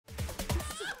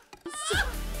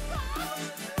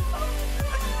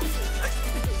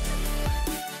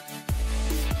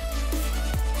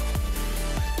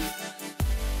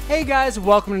Hey guys,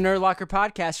 welcome to Nerd Locker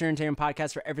Podcast, your entertainment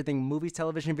podcast for everything movies,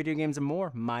 television, video games, and more.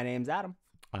 My name's Adam.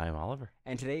 I'm Oliver.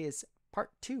 And today is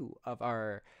part 2 of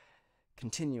our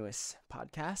continuous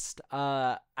podcast.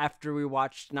 After we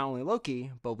watched not only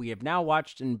Loki, but we have now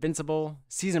watched Invincible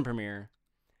season premiere.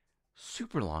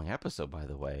 Super long episode, by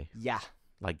the way. Yeah.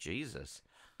 Like Jesus.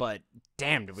 But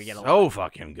damn, did we get a lot. So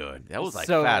fucking good. That was like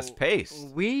fast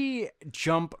paced. We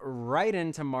jump right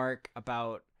into Mark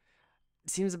about...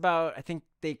 Seems about, I think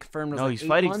they confirmed it was No, like he's 8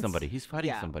 fighting months. somebody. He's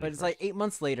fighting somebody. But it's first. like 8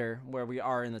 months later where we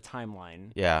are in the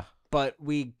timeline. Yeah. But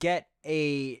we get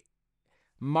a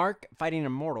Mark fighting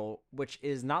Immortal, which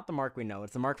is not the Mark we know.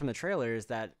 It's the Mark from the trailers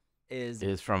that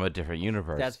is from a different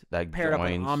universe. that's that paired up with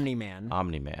joins Omni-Man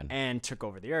Omni-Man. and took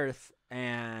over the Earth.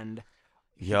 And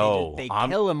they Yo,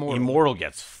 kill Immortal. Immortal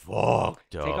gets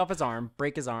fucked up. Take off his arm,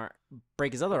 break his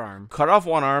other arm, Cut off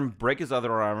one arm, break his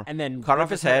other arm, and then cut off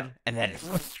his head, and then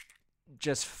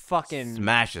just fucking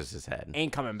smashes his head.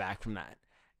 ain't coming back from that.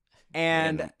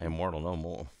 And Immortal no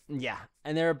more. yeah,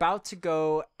 and they're about to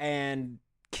go and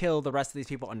kill the rest of these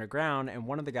people underground, and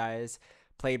one of the guys,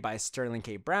 played by Sterling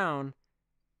K. Brown,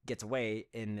 gets away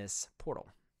in this portal,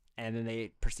 and then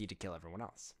they proceed to kill everyone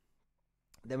else.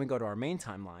 Then we go to our main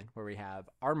timeline, where we have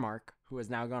our Mark, who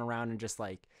has now gone around and just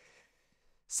like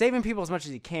saving people as much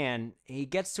as he can. He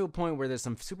gets to a point where there's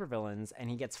some supervillains, and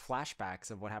he gets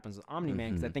flashbacks of what happens with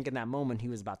Omni-Man, because I think in that moment he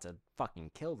was about to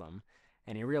fucking kill them.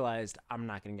 And he realized, I'm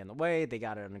not going to get in the way. They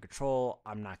got it under control.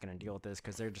 I'm not going to deal with this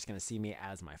because they're just going to see me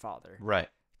as my father. Right.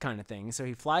 Kind of thing. So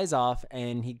he flies off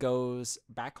and he goes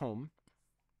back home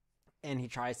and he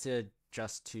tries to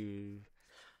adjust to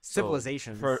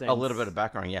civilization. For a little bit of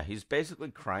background, yeah, he's basically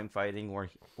crime fighting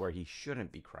where he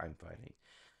shouldn't be crime fighting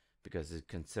because it's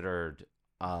considered,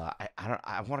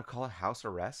 I want to call it house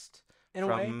arrest in a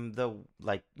from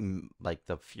way.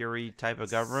 the Fury type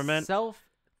of government.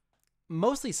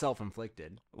 Mostly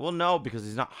self-inflicted. Well, no, because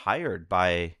he's not hired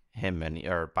by him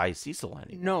or by Cecil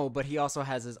anymore. No, but he also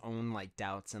has his own like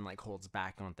doubts and like holds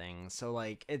back on things. So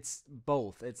like it's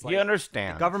both. It's like he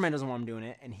understands. The government doesn't want him doing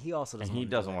it, and he also doesn't. And he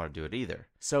doesn't want to do it either.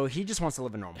 So he just wants to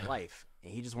live a normal life.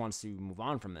 He just wants to move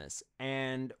on from this,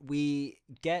 and we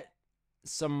get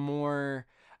some more.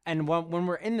 And when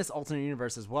we're in this alternate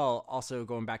universe as well, also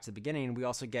going back to the beginning, we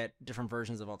also get different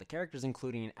versions of all the characters,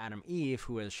 including Adam Eve,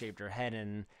 who has shaved her head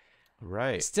and.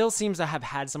 Right. Still seems to have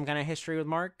had some kind of history with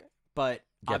Mark, but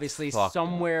obviously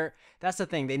somewhere. That's the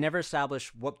thing. They never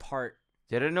established what part.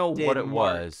 They didn't know what it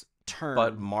was.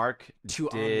 But Mark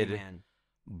did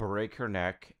break her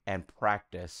neck and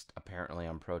practiced apparently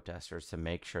on protesters to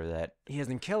make sure that he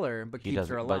doesn't kill her, but keeps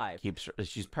her alive.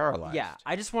 She's paralyzed. Yeah,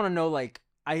 I just want to know, like,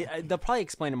 they'll probably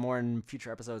explain it more in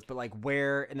future episodes, but like,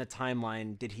 where in the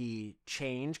timeline did he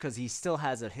change? Because he still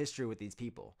has a history with these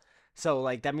people. So,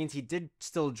 like, that means he did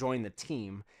still join the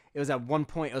team. It was at one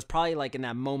point, it was probably, like, in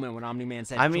that moment when Omni-Man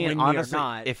said, join me honestly, or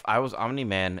not. If I was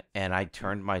Omni-Man and I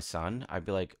turned my son, I'd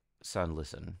be like, son,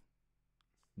 listen.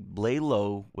 Lay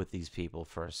low with these people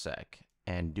for a sec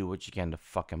and do what you can to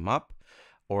fuck him up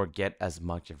or get as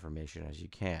much information as you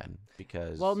can.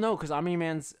 Because... Well, no, because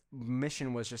Omni-Man's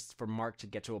mission was just for Mark to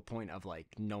get to a point of, like,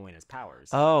 knowing his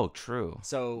powers. Oh, true.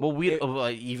 So... Well,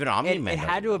 even Omni-Man... It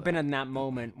had to have been in that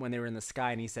moment when they were in the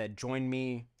sky and he said, join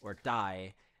me or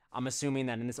die. I'm assuming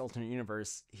that in this alternate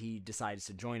universe, he decides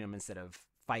to join him instead of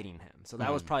fighting him. So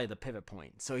that was probably the pivot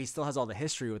point. So he still has all the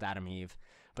history with Adam Eve,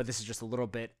 but this is just a little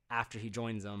bit after he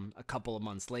joins them a couple of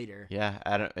months later. Yeah,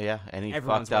 and he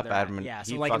Everyone's fucked up Adam. Yeah,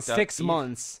 so like in 6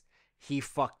 months, he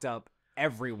fucked up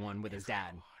everyone with his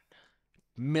dad.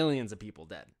 Millions of people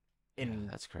dead in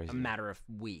that's crazy. A matter of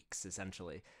weeks,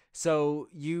 essentially. So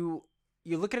you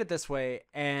look at it this way,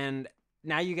 and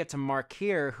now you get to Mark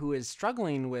here, who is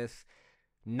struggling with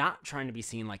not trying to be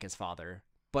seen like his father,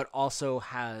 but also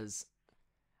has,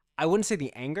 I wouldn't say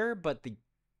the anger, but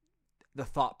the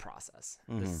thought process,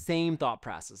 the same thought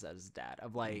process as his dad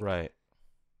of like, right,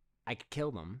 I could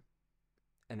kill them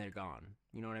and they're gone.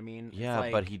 You know what I mean? Yeah,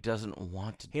 like, but he doesn't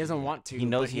want to. He doesn't want to. He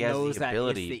knows he has the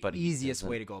ability, it's the but easiest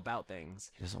way to go about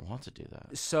things. He doesn't want to do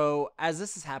that. So as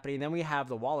this is happening, then we have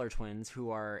the Waller twins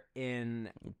who are in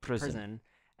prison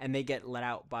and they get let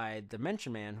out by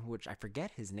Dimension Man, which I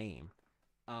forget his name.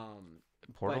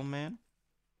 Portal Man?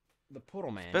 The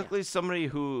Portal Man. Basically somebody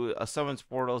who summons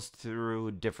portals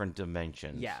through different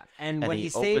dimensions. Yeah, and when he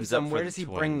saves them, where does he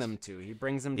bring them to? He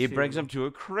brings them to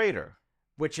a crater.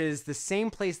 Which is the same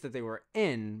place that they were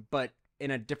in, but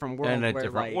in a different world. In a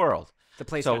different world. The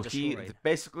place so got destroyed.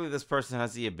 Basically, this person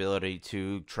has the ability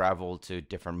to travel to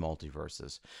different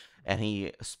multiverses. And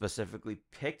he specifically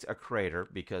picked a crater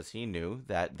because he knew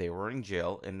that they were in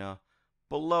jail in a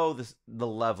below the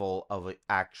level of an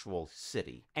actual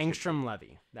city. Angstrom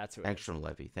Levy. That's who it is. Angstrom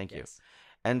Levy. Thank you. Yes.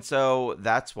 And so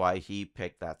that's why he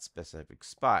picked that specific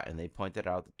spot. And they pointed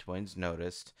out the twins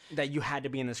noticed That you had to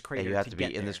be in this crater. that you have to be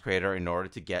get in there. this crater in order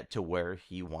to get to where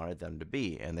he wanted them to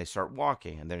be. And they start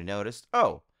walking, and they noticed,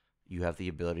 oh, you have the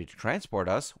ability to transport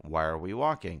us. Why are we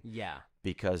walking? Yeah.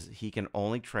 Because he can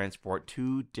only transport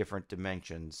 2 different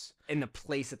dimensions In the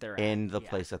place that they're at. in the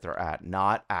place that they're at,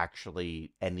 not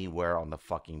actually anywhere on the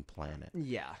fucking planet.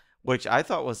 Yeah. Which I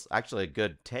thought was actually a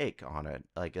good take on it.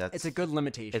 Like It's a good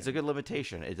limitation. It's a good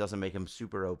limitation. It doesn't make him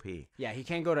super OP. Yeah, he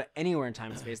can't go to anywhere in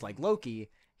time and space like Loki.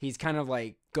 He's kind of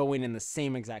like going in the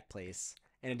same exact place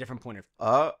in a different point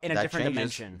of in a different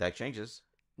dimension. That changes.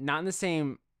 Not in the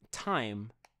same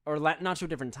time, or not to a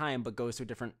different time, but goes to a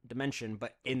different dimension,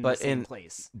 but in the same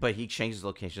place. But he changes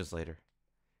locations later.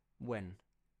 When?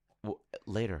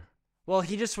 Later. Well,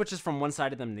 he just switches from one side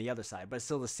to them to the other side, but it's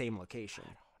still the same location.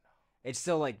 It's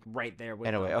still like right there with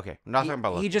Anyway, them. okay. I'm not talking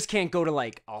about Loki. He just can't go to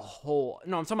like a whole.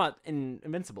 No, I'm talking about in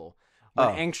Invincible. When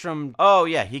Angstrom. Oh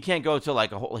yeah, he can't go to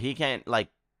like a whole. He can't like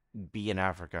be in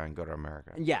Africa and go to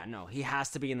America. Yeah, no, he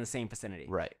has to be in the same vicinity.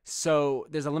 Right. So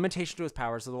there's a limitation to his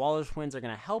power. So the Waller twins are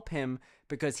going to help him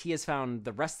because he has found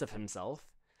the rest of himself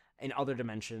in other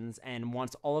dimensions and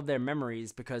wants all of their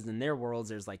memories because in their worlds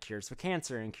there's like cures for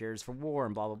cancer and cures for war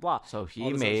and blah blah blah. So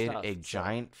he made a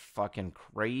giant fucking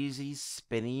crazy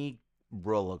spinny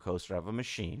roller coaster of a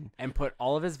machine and put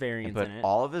all of his variants in it.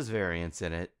 All of his variants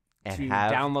in it. And to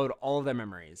have download all of their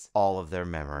memories. All of their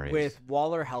memories. With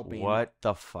Waller helping. What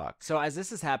the fuck? So as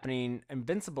this is happening,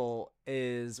 Invincible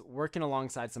is working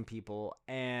alongside some people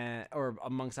or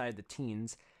alongside the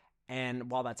teens.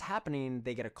 And while that's happening,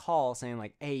 they get a call saying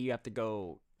like, hey, you have to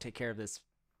go take care of this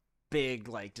big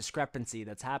like discrepancy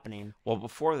that's happening. Well,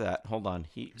 before that, hold on.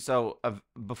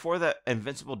 Before that,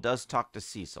 Invincible does talk to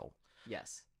Cecil.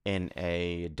 Yes. In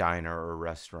a diner or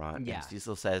restaurant. Yeah. And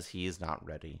Cecil says he is not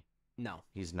ready. No.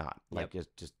 He's not. Like,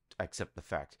 just accept the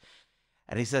fact.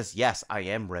 And he says, yes, I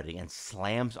am ready, and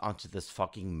slams onto this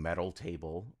fucking metal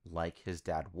table like his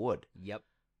dad would. Yep.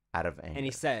 Out of anger. And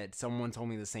he said, someone told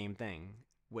me the same thing,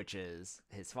 which is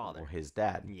his father. Or his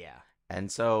dad. Yeah.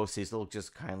 And so Cecil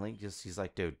just kindly, he's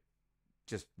like, dude,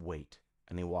 just wait.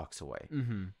 And he walks away.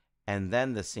 Mm-hmm. And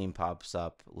then the scene pops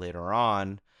up later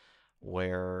on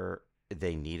where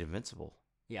they need Invincible.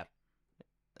 Yep.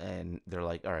 And they're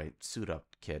like, all right, suit up,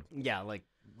 kid. Yeah, like,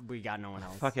 we got no one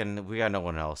else. We got no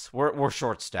one else. We're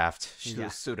short-staffed. Yeah.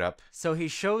 Suit up. So he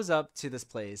shows up to this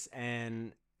place,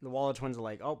 and the Waller twins are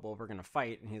like, oh, well, we're going to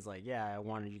fight. And he's like, yeah, I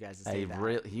wanted you guys to say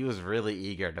that. He was really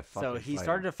eager to fucking So he fight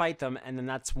started to fight them, and then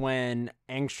that's when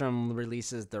Angstrom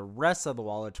releases the rest of the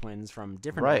Waller twins from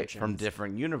different dimensions. From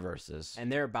different universes.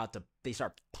 And they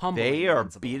start pummeling They are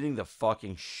Invincible. beating the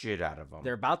fucking shit out of them.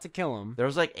 They're about to kill him.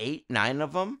 There's like 8, 9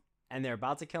 of them. And they're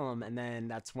about to kill him, and then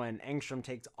that's when Angstrom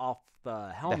takes off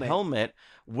the helmet. The helmet,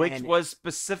 which was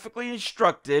specifically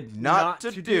instructed not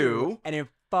to do. And it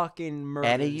fucking murders.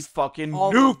 And he fucking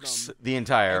nukes the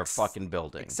entire fucking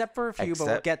building. Except for a few, but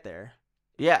we'll get there.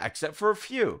 Yeah, except for a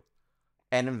few.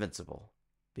 And Invincible.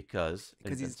 Because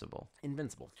Invincible. He's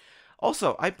invincible.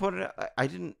 Also, I put it, I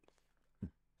didn't,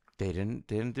 they didn't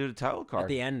do the title card. At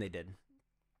the end, they did.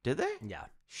 Did they? Yeah.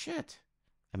 Shit.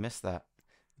 I missed that.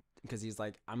 Because he's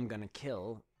like, I'm going to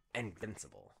kill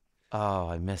Invincible. Oh,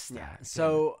 I missed that. Yeah.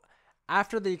 So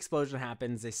after the explosion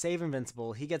happens, they save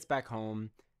Invincible. He gets back home.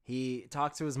 He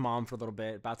talks to his mom for a little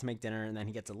bit, about to make dinner, and then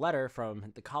he gets a letter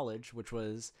from the college, which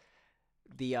was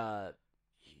the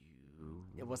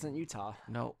it wasn't Utah.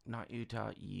 No, not Utah.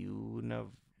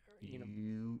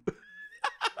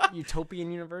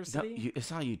 Utopian University? No,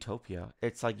 it's not Utopia.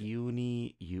 It's like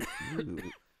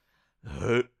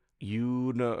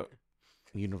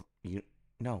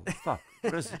no, fuck.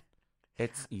 What is it?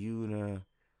 It's Uba.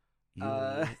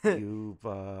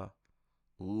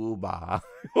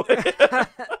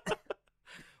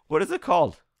 What is it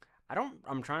called?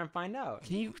 I'm trying to find out.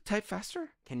 Can you type faster?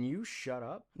 Can you shut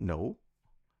up? No.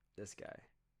 This guy.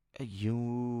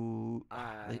 Oh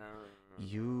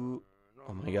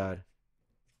my god.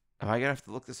 Am I gonna have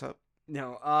to look this up?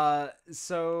 No.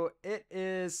 So it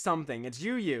is something. It's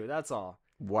UU. That's all.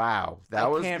 Wow, that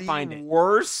was can't the find it.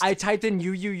 worst. I typed in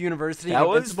UU University. That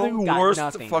was the worst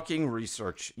nothing. fucking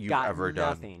research you've ever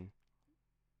done.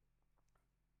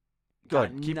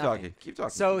 Good. Keep talking. Keep talking.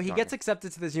 So he gets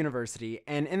accepted to this university,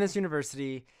 and in this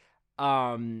university,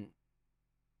 he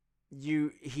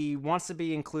wants to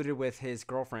be included with his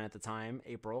girlfriend at the time,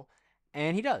 April,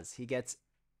 and he does. He gets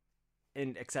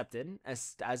accepted,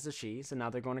 as does she. So now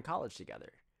they're going to college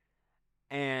together.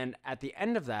 And at the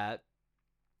end of that,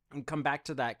 we come back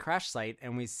to that crash site,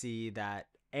 and we see that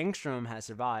Angstrom has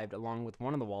survived along with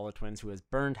one of the Waller twins who has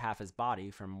burned half his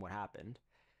body from what happened.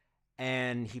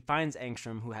 And he finds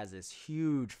Angstrom, who has this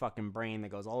huge fucking brain that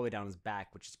goes all the way down his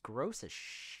back, which is gross as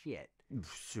shit.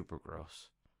 Super gross.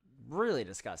 Really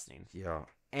disgusting. Yeah.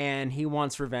 And he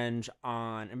wants revenge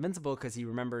on Invincible because he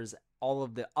remembers all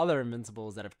of the other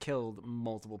Invincibles that have killed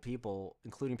multiple people,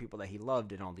 including people that he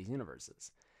loved in all these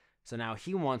universes. So now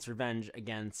he wants revenge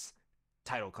against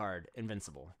title card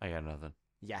Invincible. I got nothing.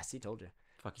 Yes, he told you.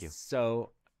 Fuck you.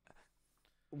 So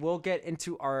we'll get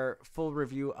into our full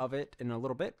review of it in a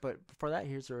little bit, but before that,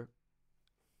 here's a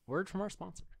word from our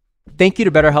sponsor. Thank you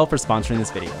to BetterHelp for sponsoring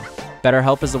this video.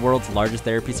 BetterHelp is the world's largest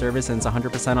therapy service and it's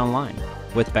 100% online.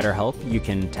 With BetterHelp, you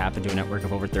can tap into a network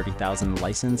of over 30,000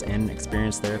 licensed and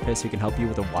experienced therapists who can help you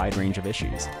with a wide range of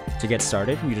issues. To get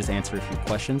started, you just answer a few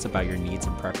questions about your needs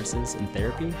and preferences in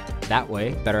therapy. That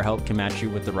way, BetterHelp can match you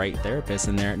with the right therapist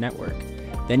in their network.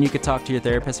 Then you can talk to your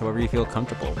therapist however you feel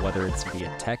comfortable, whether it's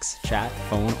via text, chat,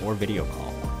 phone, or video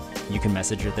call. You can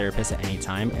message your therapist at any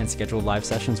time and schedule live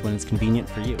sessions when it's convenient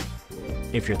for you.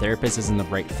 If your therapist isn't the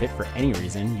right fit for any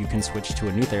reason, you can switch to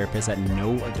a new therapist at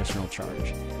no additional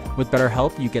charge. With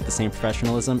BetterHelp, you get the same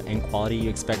professionalism and quality you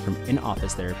expect from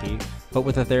in-office therapy, but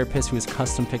with a therapist who is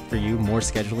custom-picked for you, more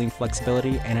scheduling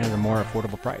flexibility, and at a more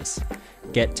affordable price.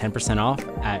 Get 10% off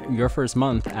at your first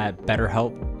month at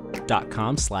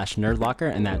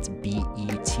betterhelp.com/nerdlocker, and that's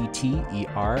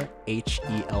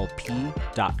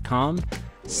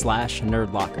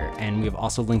BETTERHELP.com/nerdlocker. And we've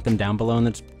also linked them down below in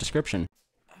the description.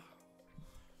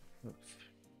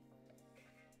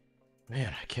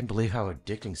 Man, I can't believe how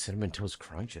addicting Cinnamon Toast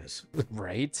Crunch is.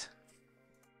 Right?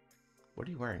 What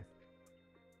are you wearing?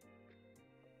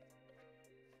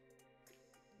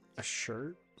 A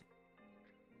shirt?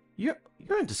 You're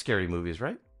into scary movies,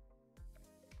 right?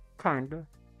 Kinda.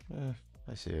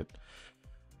 I see it.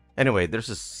 Anyway, there's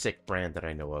a sick brand that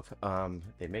I know of.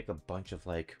 They make a bunch of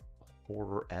like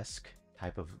horror-esque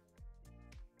type of.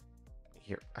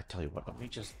 Here, I tell you what. Let me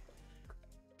just.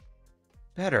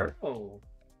 Better. Oh.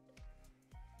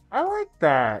 I like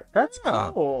that. That's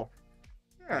Yeah. cool.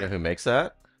 You know who makes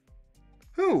that?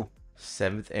 Who?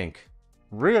 7th Ink.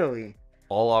 Really?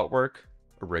 All artwork,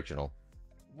 original.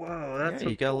 Whoa, that's Yeah,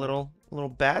 you got little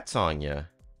bats on you.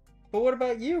 But what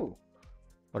about you?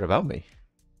 What about me?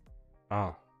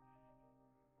 Oh.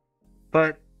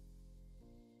 But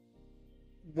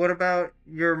what about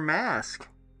your mask?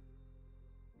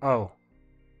 Oh.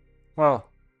 Well,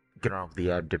 Get off the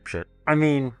ad, dipshit. I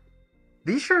mean,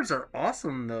 these shirts are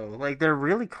awesome though. Like they're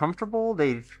really comfortable.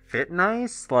 They fit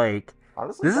nice. Like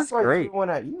Honestly, This that's is why I great. threw one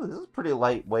at you. This is pretty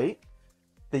lightweight.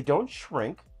 They don't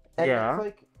shrink. And Yeah. It's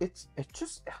like it's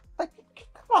just like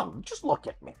come on, just look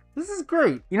at me. this is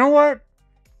great. You know what?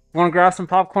 Want to grab some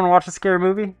popcorn and watch a scary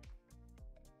movie?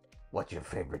 What's your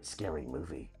favorite scary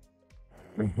movie?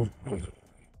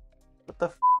 What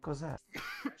the was that?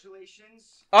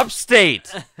 Congratulations.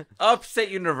 Upstate! Upstate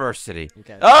University.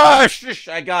 Okay. Ah, shush,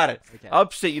 I got it. Okay.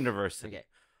 Upstate University. Okay.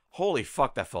 Holy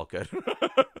fuck, that felt good.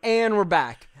 And we're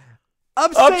back.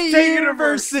 Upstate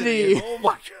University. Oh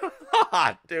my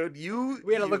god, dude,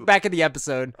 We had to look back at the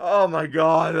episode. Oh my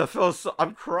god, that felt so.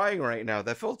 I'm crying right now.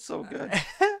 That felt so good.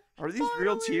 Are these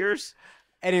real tears?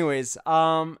 Anyways,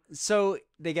 so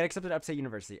they get accepted to Upstate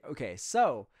University. Okay,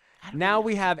 so now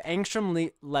we have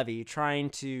Angstrom Levy trying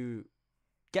to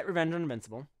get revenge on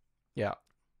Invincible. Yeah,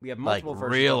 We have like multiple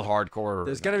versions. real of, hardcore.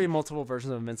 There's gonna be multiple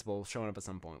versions of Invincible showing up at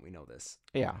some point. We know this.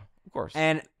 Yeah, of course.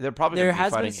 And they're probably there gonna be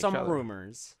has been fighting some each other.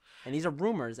 rumors, and these are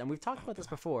rumors, and we've talked about this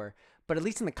before. But at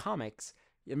least in the comics,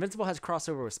 Invincible has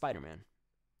crossover with Spider-Man.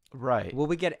 Right. Will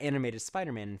we get animated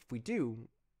Spider-Man? If we do,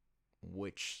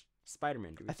 which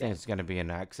Spider-Man do we I think get? it's gonna be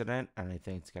an accident, and I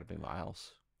think it's gonna be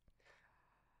Miles.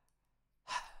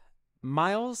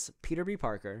 Miles, Peter B.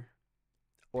 Parker,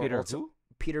 or Peter also- who?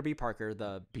 Peter B. Parker,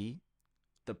 the B.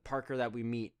 Parker that we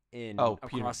meet in Oh,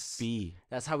 Peter across. B.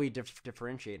 That's how we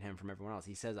differentiate him from everyone else.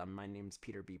 He says, "My name's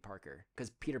Peter B. Parker," because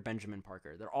Peter Benjamin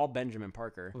Parker. They're all Benjamin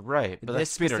Parker. Right, but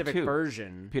This that's Peter specific 2.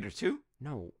 version. Peter 2?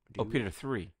 No, Oh, dude. Peter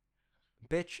 3.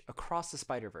 Bitch, across the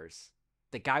Spider-Verse,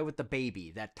 the guy with the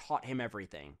baby that taught him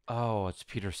everything. Oh, it's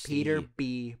Peter C. Peter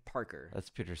B. Parker. That's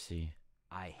Peter C.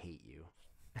 I hate you.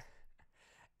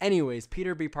 Anyways,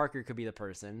 Peter B. Parker could be the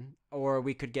person, or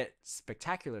we could get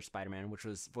Spectacular Spider-Man, which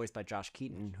was voiced by Josh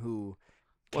Keaton, who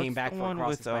came What's back the for one Across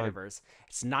with, the Spider-Verse.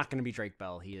 It's not going to be Drake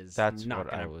Bell. He is That's not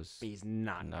what I gonna, was- He's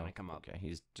not No, going to come up. Okay,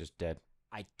 he's just dead.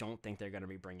 I don't think they're going to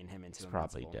be bringing him into He's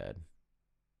probably Invincible. dead.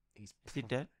 He's Is he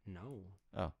dead? No.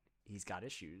 Oh. He's got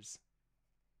issues.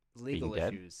 Legal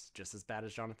dead? issues, just as bad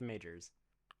as Jonathan Majors.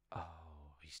 Oh,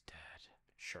 he's dead.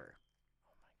 Sure.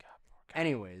 Oh my god.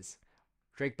 Anyways,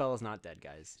 Drake Bell is not dead,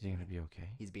 guys. Is he gonna be okay?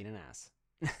 He's being an ass.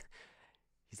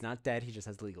 He's not dead. He just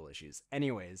has legal issues.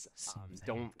 Anyways,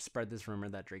 don't spread this rumor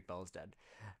that Drake Bell is dead.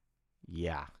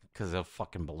 Yeah, because they'll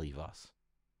fucking believe us.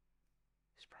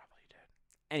 He's probably dead.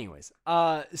 Anyways,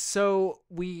 so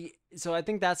I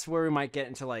think that's where we might get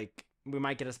into, like, we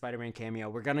might get a Spider-Man cameo.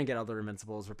 We're gonna get other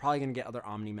Invincibles. We're probably gonna get other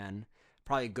Omni-Men.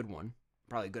 Probably a good one.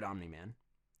 Probably a good Omni-Man.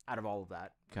 Out of all of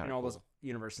that, in all those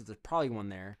universes, there's probably one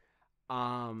there.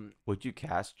 Would you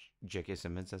cast J.K.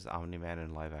 Simmons as Omni-Man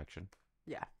in live action?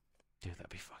 Yeah. Dude, that'd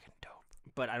be fucking dope.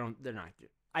 But they're not.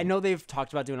 I know they've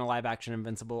talked about doing a live action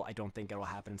Invincible. I don't think it'll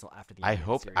happen until after the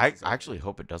I actually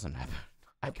hope it doesn't happen.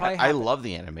 I love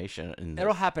the animation.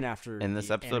 It'll happen after. In this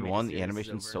episode 1, the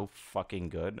animation's so fucking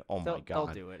good. Oh my god.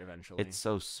 They'll do it eventually. It's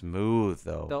so smooth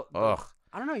though. Ugh.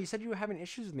 I don't know. You said you were having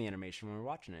issues with the animation when we were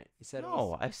watching it. You said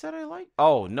no. I said I like.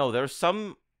 Oh no, there's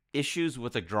some issues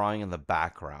with the drawing in the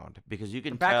background because you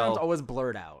can tell. The background's always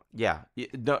blurred out. Yeah.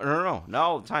 No. Not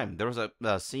all the time. There was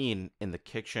a scene in the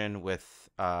kitchen with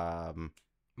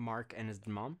Mark and his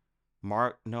mom.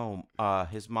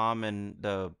 His mom and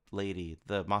the lady,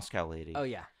 the Moscow lady. Oh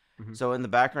yeah. Mm-hmm. So in the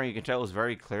background you can tell it was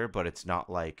very clear, but it's not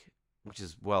like, which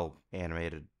is well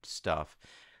animated stuff.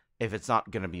 If it's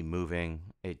not gonna be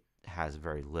moving, it has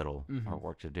very little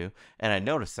artwork to do. And I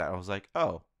noticed that. I was like,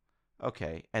 oh,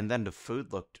 okay. And then the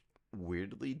food looked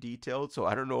weirdly detailed, so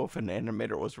I don't know if an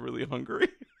animator was really hungry.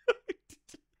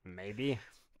 Maybe.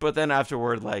 But then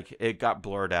afterward, like, it got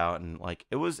blurred out, and like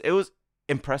it was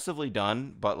impressively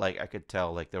done, but like I could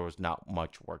tell like there was not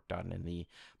much work done in the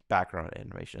background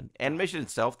animation. Animation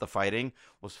itself, the fighting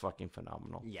was fucking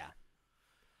phenomenal. Yeah.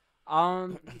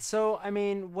 So I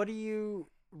mean, what do you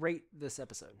rate this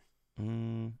episode?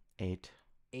 8.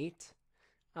 8?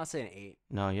 I'll say an 8.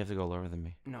 No, you have to go lower than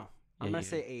me. No, I'm gonna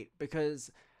say 8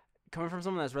 because coming from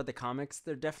someone that's read the comics,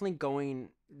 they're definitely going.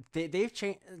 They've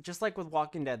changed, just like with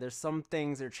Walking Dead. There's some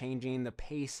things they're changing. The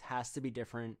pace has to be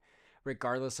different,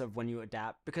 regardless of when you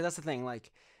adapt. Because that's the thing.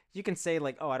 Like, you can say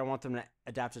like, oh, I don't want them to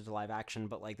adapt it to live action,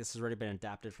 but like this has already been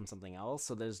adapted from something else,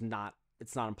 so it's not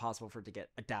impossible for it to get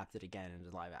adapted again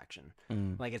into live action.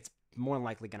 Like, it's more than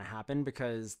likely gonna happen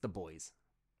because The Boys.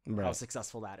 Right. How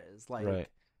successful that is. Like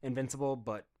Invincible,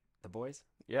 but The Boys.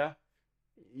 Yeah.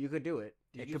 You could do it.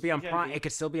 It could be on Prime. It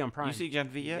could still be on Prime. You see Gen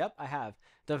V yet? Yep, I have.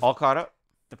 All caught up?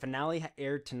 The finale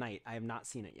aired tonight. I have not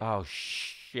seen it yet. Oh,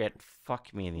 shit.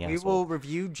 Fuck me in the asshole. We will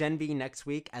review Gen V next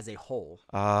week as a whole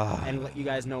and let you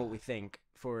guys know what we think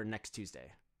for next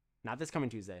Tuesday. Not this coming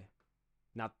Tuesday.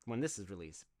 Not when this is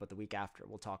released, but the week after.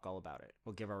 We'll talk all about it.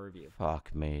 We'll give our review.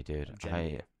 Fuck me, dude.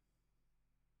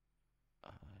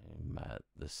 I'm at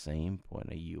the same point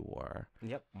that you are.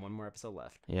 Yep, one more episode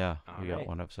left. Yeah, we got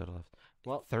one episode left.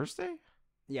 Well, Thursday?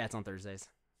 Yeah, it's on Thursdays.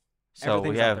 So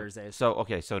everything's we have on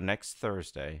Thursdays. So next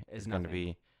Thursday is going to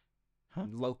be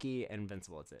Loki and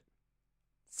Invincible. That's it.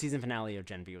 Season finale of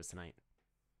Gen V was tonight.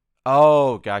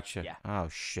 Oh, gotcha. Yeah. Oh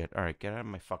shit. All right, get out of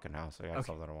my fucking house. I got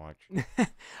something to watch.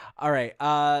 All right.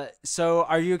 So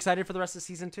are you excited for the rest of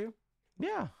season 2?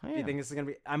 Yeah. Do you think this is gonna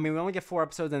be? I mean, we only get 4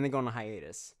 episodes, and they go on a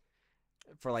hiatus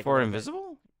for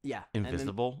Invisible. Yeah.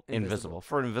 Invisible.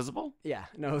 For Invisible. Yeah.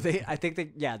 No, I think they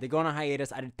go on a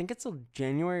hiatus. I think it's till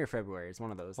January or February. It's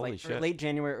one of those. Holy shit. Late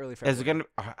January, early February. Is it gonna?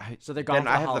 So they're gone. Then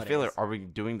I have holidays. the feeling. Are we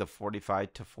doing the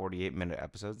 45 to 48 minute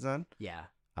episodes then? Yeah.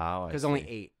 Oh, because only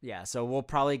 8. Yeah. So we'll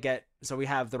probably get. So we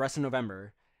have the rest of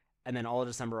November, and then all of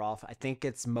December off. I think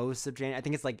it's most of January. I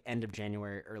think it's like end of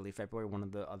January, early February. One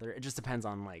of the other. It just depends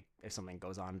on like if something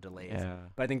goes on delays. Yeah.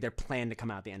 But I think they're planned to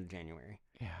come out the end of January.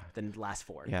 Yeah. The last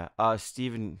 4. Yeah.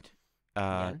 Steven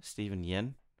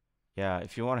Yin. Yeah,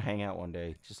 if you want to hang out one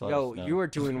day, just let us know. You are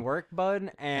doing work,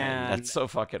 bud, and that's so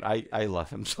fucking. I love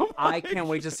him so much. I can't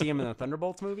wait to see him in the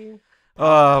Thunderbolts movie.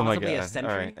 Oh my god! All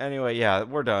right. Anyway, yeah,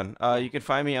 we're done. You can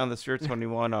find me on the Sphere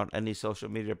 21 on any social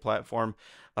media platform,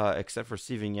 except for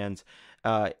Steven Yen's,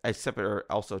 except for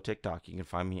also TikTok. You can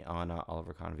find me on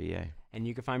Oliver Kahn VA. And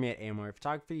you can find me at AMR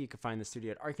Photography. You can find the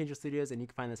studio at Archangel Studios, and you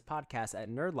can find this podcast at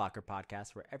Nerd Locker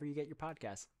Podcast, wherever you get your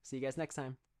podcasts. See you guys next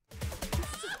time.